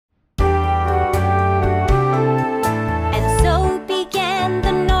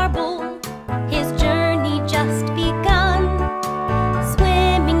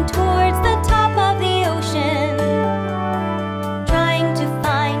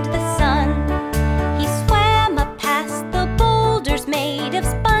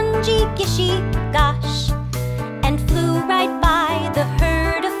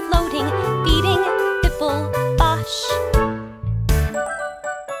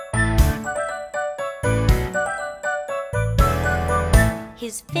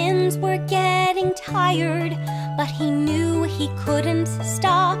his fins were getting tired, but he knew he couldn't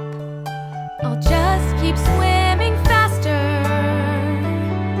stop. I'll just keep swimming faster.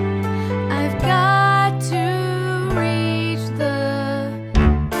 I've got to reach the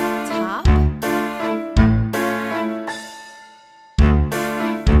top.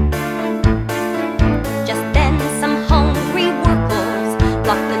 Just then some hungry workers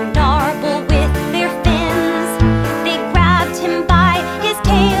blocked the Gnarble with their fins. They grabbed him by his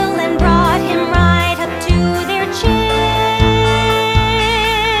tail and brought him right up to their chins.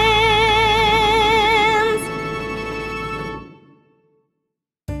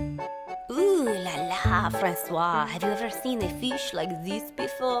 Ooh la la, Francois, have you ever seen a fish like this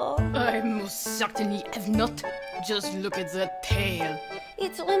before? I most certainly have not. Just look at that tail.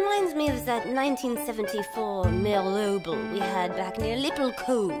 It reminds me of that 1974 Merlot we had back near Little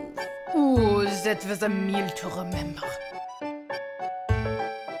Cove. Oh, that was a meal to remember.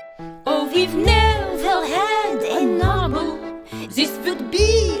 Oh, we've never had a Gnarble. This would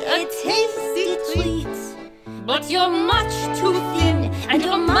be a tasty treat. But you're much too thin and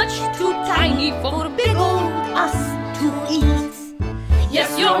you're much too tiny for big old